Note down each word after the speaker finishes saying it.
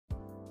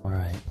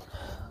Alright,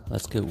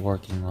 let's get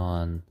working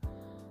on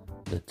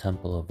the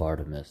Temple of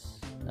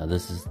Artemis. Now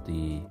this is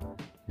the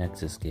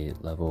Nexus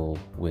gate level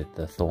with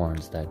the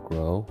thorns that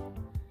grow,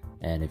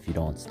 and if you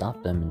don't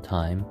stop them in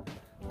time,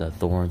 the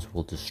thorns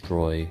will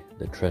destroy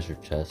the treasure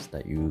chest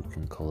that you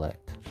can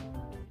collect.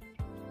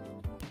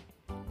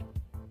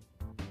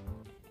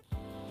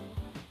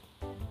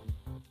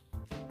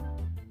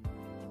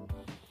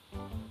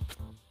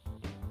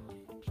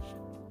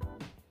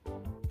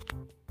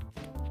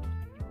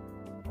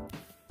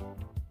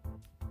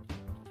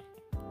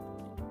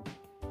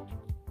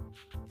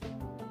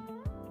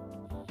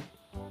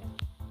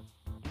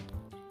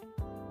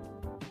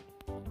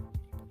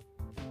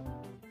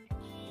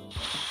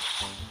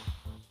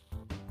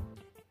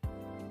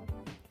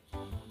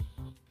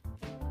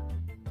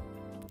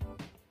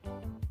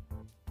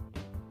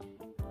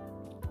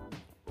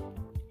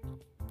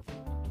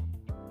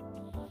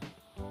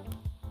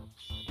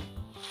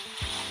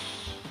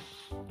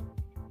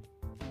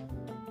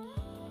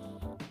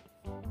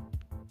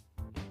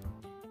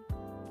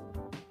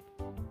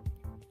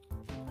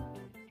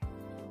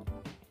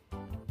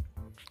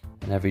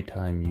 And every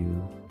time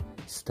you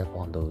step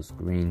on those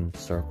green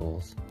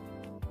circles,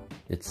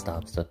 it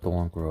stops the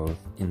thorn growth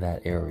in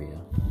that area.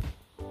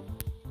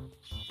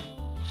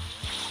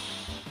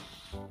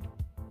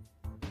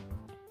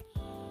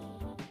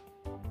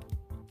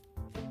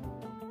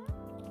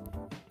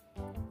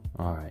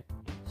 Alright,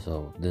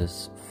 so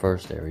this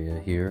first area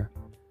here,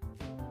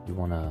 you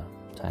want to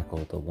tackle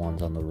the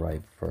ones on the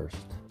right first.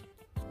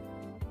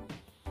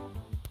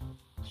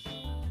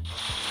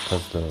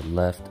 Because the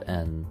left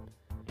and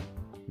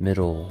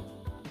middle,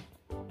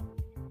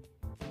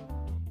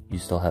 you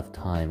still have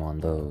time on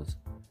those.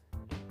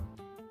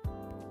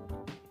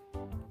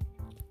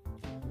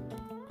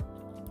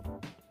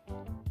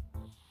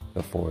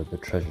 Before the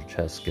treasure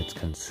chest gets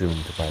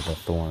consumed by the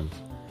thorns.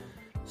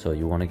 So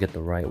you want to get the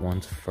right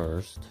ones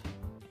first.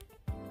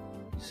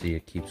 You see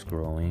it keeps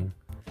growing.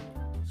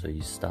 So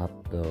you stop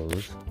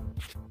those.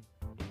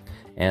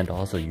 And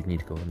also you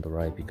need to go in the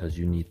right because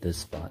you need this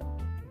spot.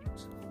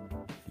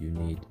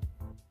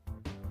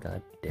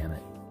 God damn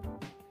it.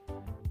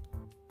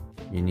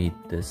 You need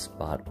this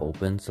spot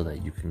open so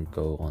that you can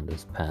go on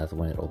this path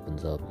when it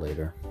opens up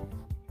later.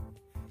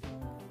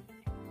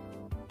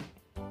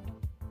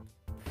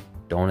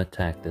 Don't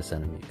attack this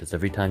enemy, because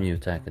every time you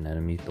attack an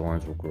enemy,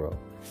 thorns will grow.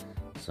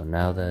 So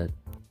now that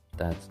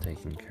that's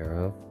taken care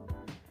of,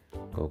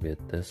 go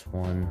get this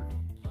one.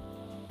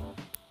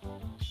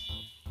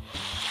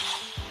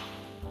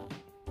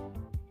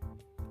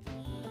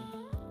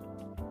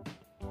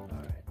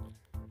 Alright,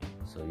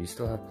 so you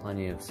still have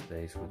plenty of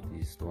space with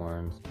these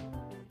thorns.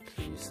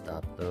 So you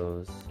stop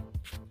those,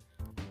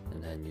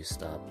 and then you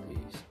stop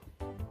these.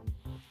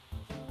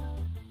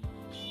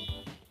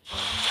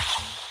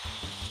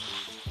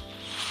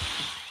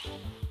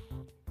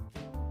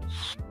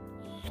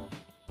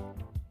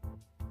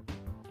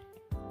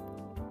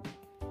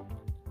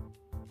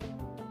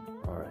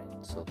 Alright,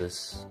 so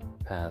this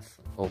path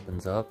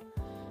opens up,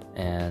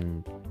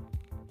 and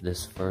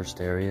this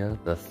first area,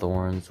 the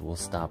thorns will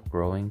stop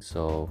growing,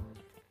 so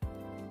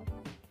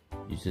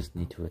you just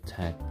need to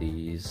attack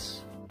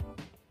these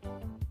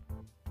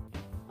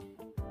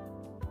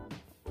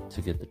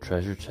to get the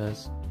treasure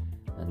chest,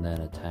 and then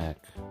attack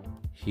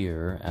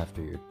here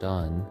after you're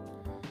done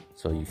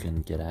so you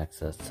can get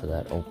access to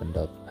that opened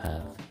up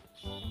path.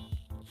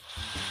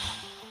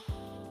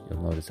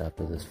 You'll notice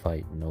after this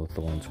fight no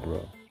thorns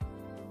grow.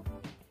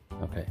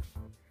 Okay,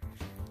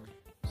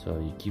 so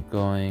you keep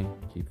going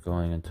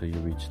until you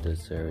reach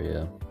this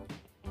area.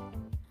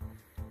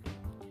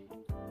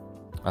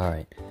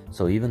 Alright,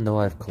 so even though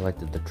I've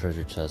collected the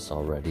treasure chests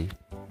already,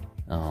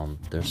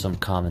 there's some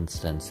common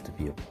sense to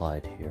be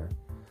applied here.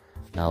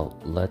 Now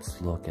let's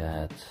look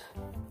at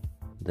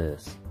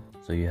this.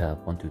 So you have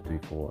 1, 2, 3,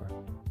 4,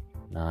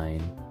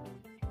 9,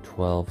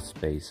 12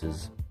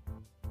 spaces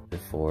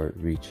before it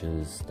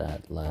reaches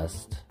that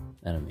last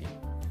enemy.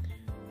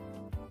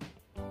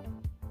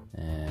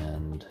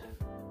 And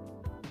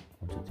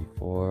 1, 2, 3,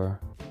 4,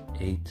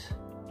 8,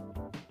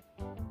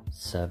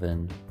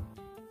 7,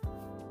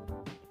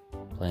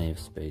 plenty of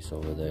space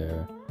over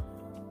there,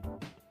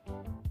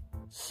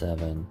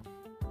 7,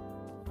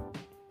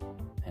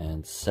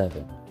 and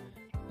 7.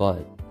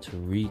 But to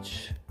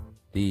reach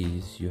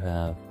these, you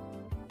have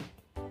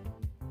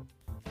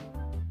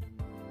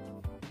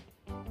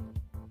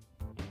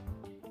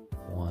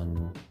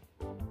 1,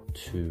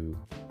 2,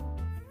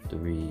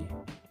 3,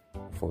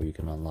 before you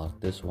can unlock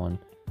this one,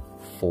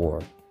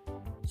 4.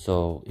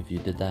 So if you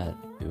did that,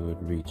 it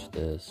would reach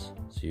this,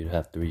 so you'd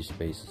have 3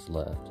 spaces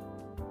left.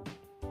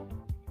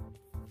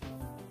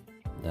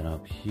 Then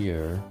up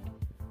here,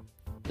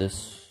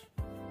 this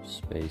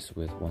space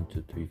with 1,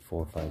 2, 3,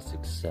 4, 5,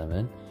 6,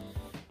 7.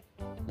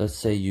 Let's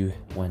say you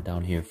went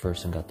down here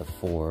first and got the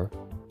 4,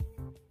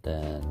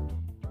 then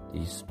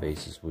these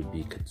spaces would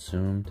be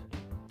consumed,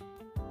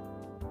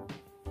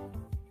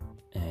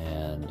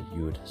 and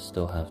you would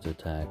still have to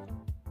attack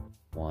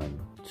 1,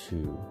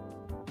 2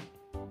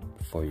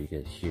 before you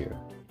get here.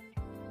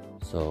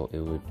 so it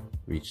would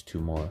reach 2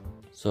 more.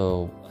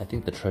 So I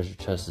think the treasure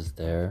chest is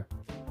there,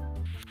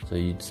 so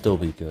you'd still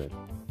be good.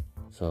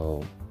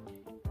 So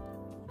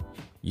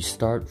you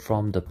start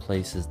from the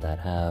places that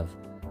have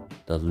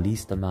the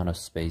least amount of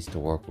space to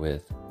work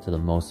with to the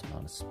most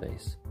amount of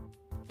space.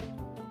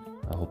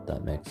 I hope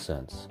that makes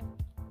sense.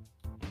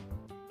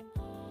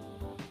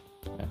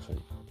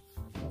 Actually,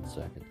 1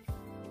 second.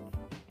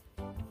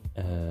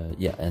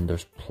 Yeah, and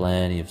there's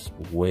plenty of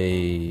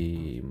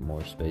way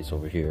more space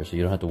over here, so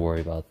you don't have to worry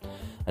about.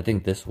 I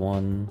think this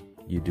one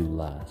you do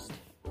last.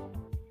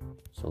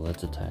 So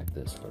let's attack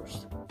this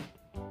first.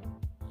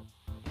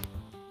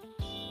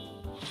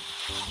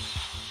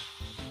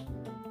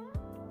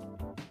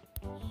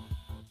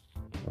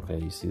 Okay,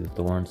 you see the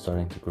thorns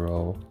starting to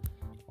grow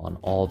on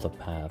all the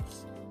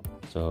paths.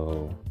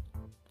 So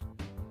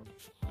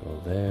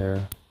go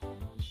there,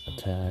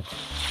 attack.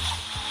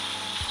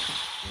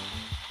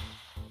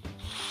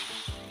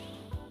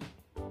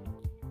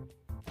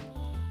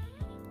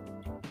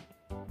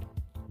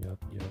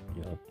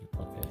 Yup.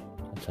 Okay,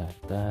 attack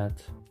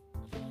that.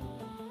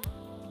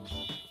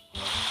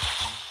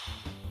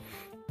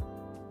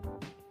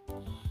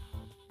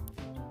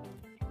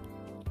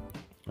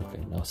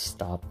 Okay, now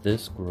stop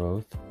this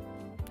growth.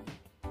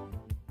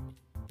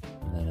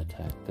 And then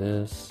attack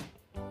this.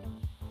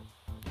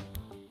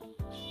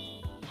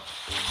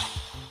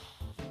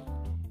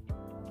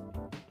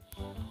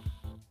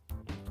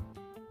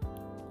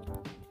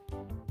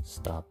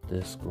 Stop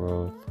this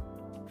growth.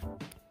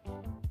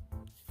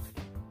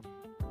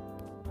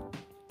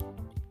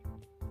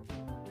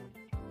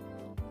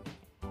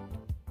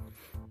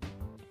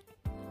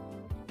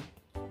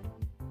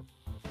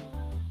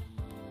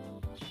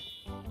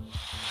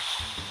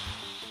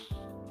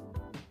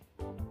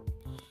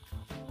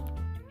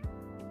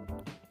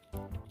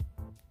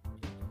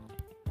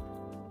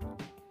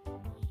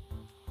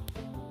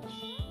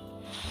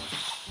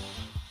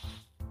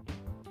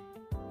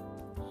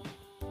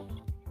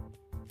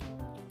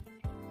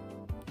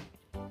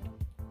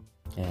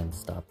 And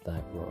stop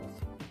that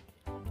growth.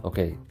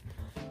 Okay,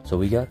 so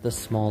we got the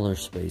smaller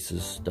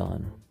spaces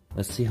done.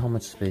 Let's see how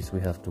much space we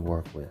have to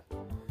work with.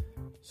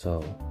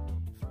 So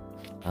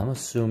I'm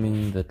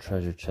assuming the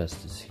treasure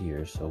chest is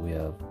here, so we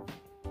have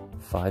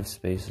 5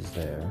 spaces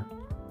there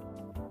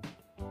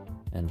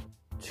and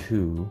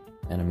 2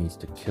 enemies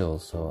to kill,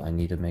 so I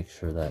need to make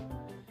sure that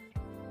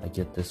I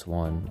get this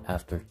one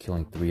after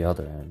killing 3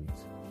 other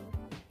enemies.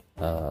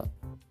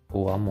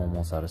 Oh, I'm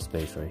almost out of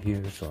space right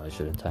here, so I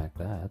should attack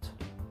that.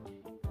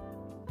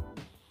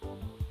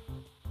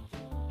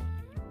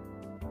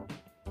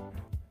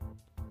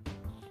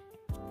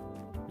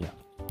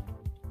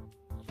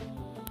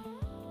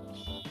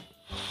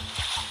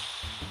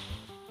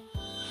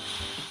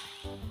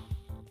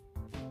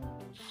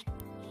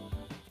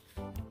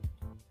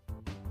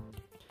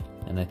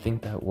 And I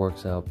think that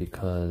works out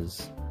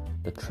because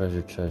the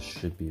treasure chest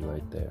should be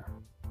right there.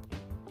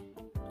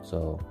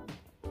 So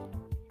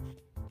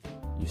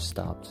you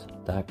stopped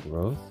that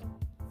growth.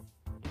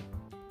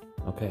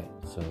 Okay,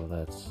 so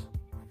that's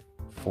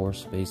 4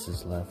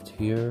 spaces left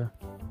here.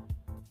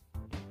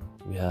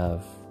 We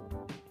have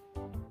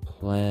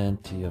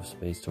plenty of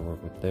space to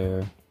work with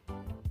there.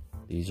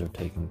 These are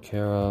taken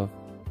care of.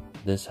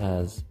 This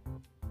has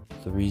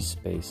 3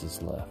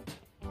 spaces left.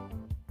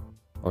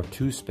 Or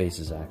 2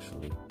 spaces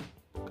actually.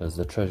 Because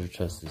the treasure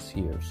chest is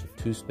here, so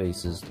 2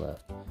 spaces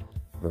left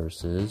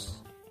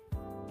versus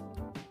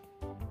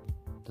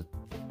the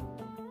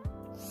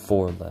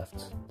 4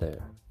 left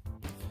there.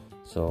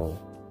 So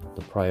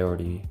the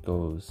priority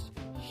goes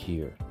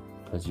here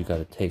because you got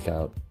to take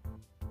out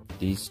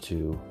these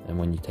 2, and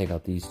when you take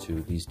out these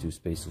 2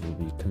 spaces will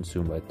be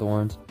consumed by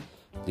thorns,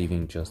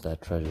 leaving just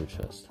that treasure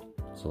chest.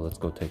 So let's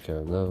go take care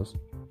of those.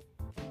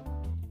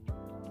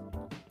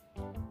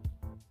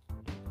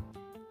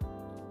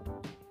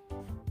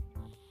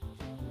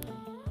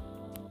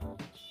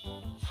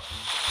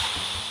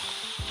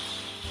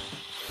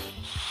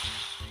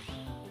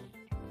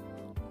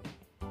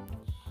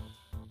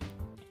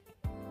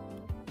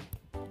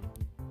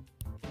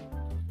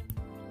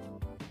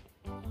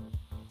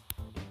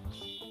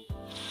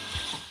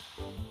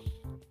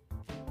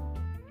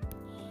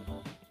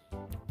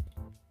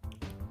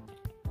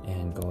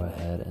 And go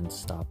ahead and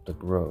stop the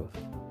growth.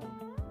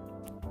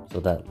 So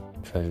that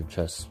treasure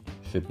chest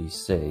should be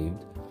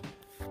saved.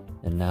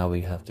 And now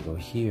we have to go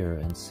here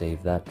and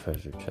save that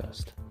treasure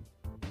chest.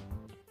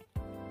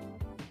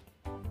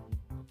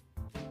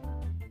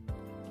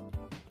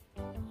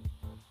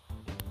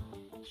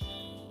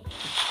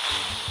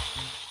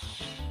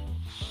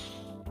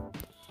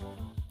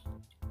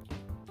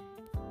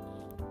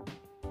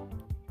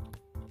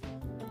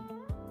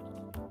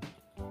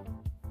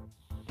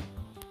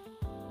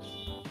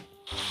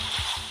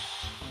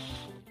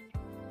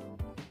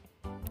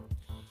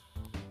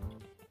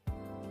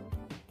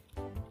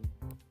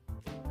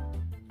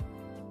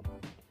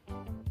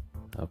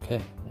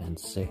 Okay, and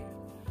save.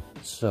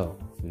 So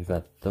we've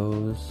got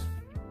those.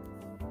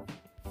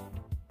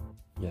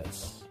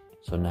 Yes.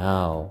 So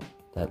now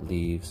that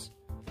leaves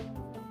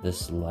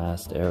this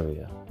last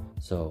area.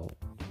 So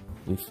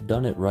we've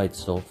done it right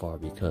so far,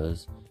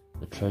 because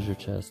the treasure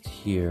chest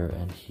here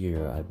and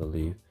here, I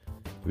believe,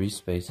 3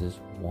 spaces,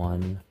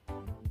 1,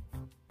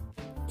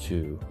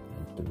 2,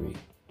 and 3,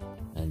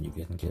 and you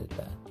can get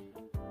that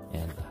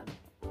and that.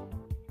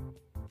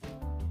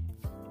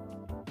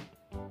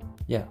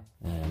 Yeah,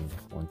 and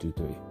 1, 2,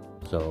 3.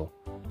 So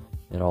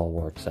it all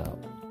works out.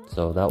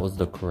 So that was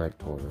the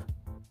correct order.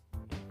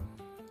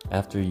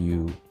 After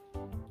you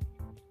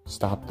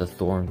stop the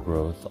thorn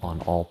growth on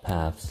all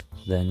paths,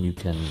 then you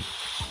can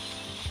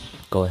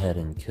go ahead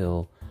and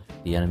kill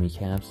the enemy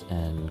camps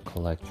and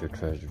collect your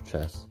treasure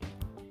chests.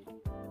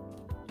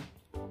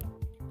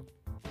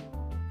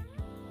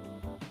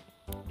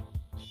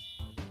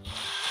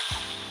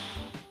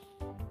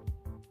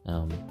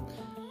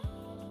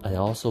 I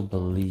also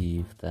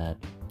believe that,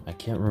 I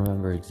can't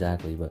remember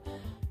exactly, but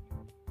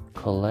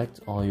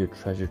collect all your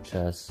treasure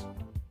chests,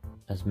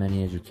 as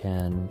many as you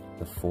can,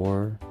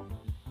 before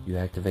you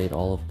activate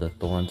all of the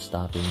thorn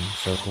stopping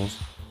circles.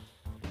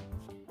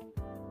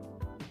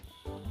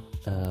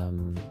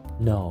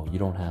 No, you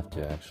don't have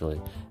to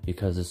actually,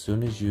 because as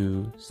soon as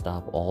you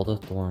stop all the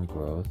thorn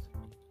growth,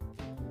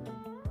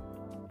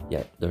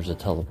 yeah, there's a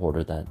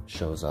teleporter that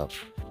shows up.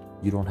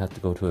 You don't have to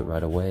go to it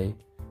right away.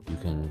 You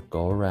can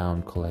go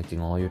around collecting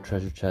all your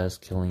treasure chests,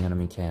 killing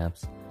enemy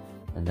camps,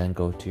 and then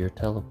go to your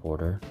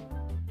teleporter.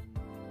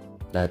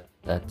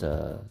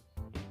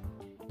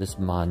 This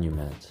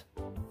monument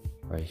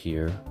right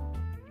here,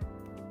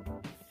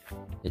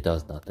 it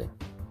does nothing.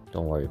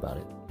 Don't worry about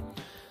it.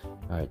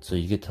 Alright, so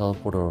you get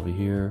teleported over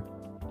here,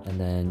 and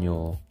then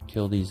you'll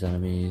kill these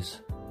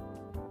enemies.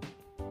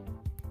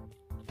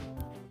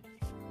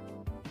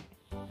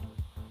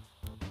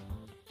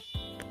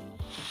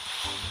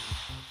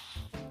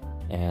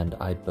 And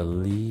I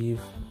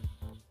believe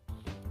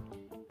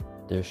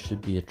there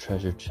should be a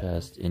treasure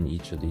chest in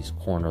each of these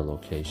corner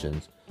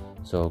locations.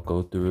 So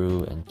go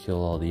through and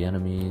kill all the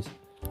enemies.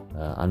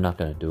 I'm not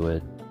going to do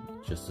it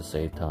just to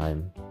save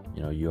time.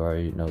 You know, you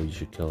already know you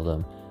should kill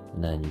them.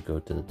 And then you go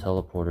to the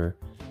teleporter.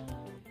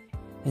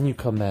 And you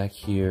come back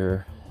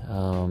here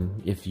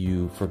if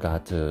you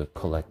forgot to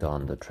collect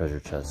on the treasure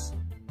chests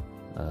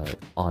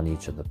on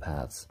each of the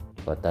paths.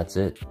 But that's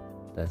it.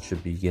 That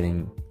should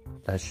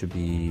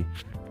be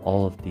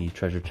all of the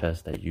treasure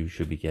chests that you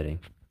should be getting.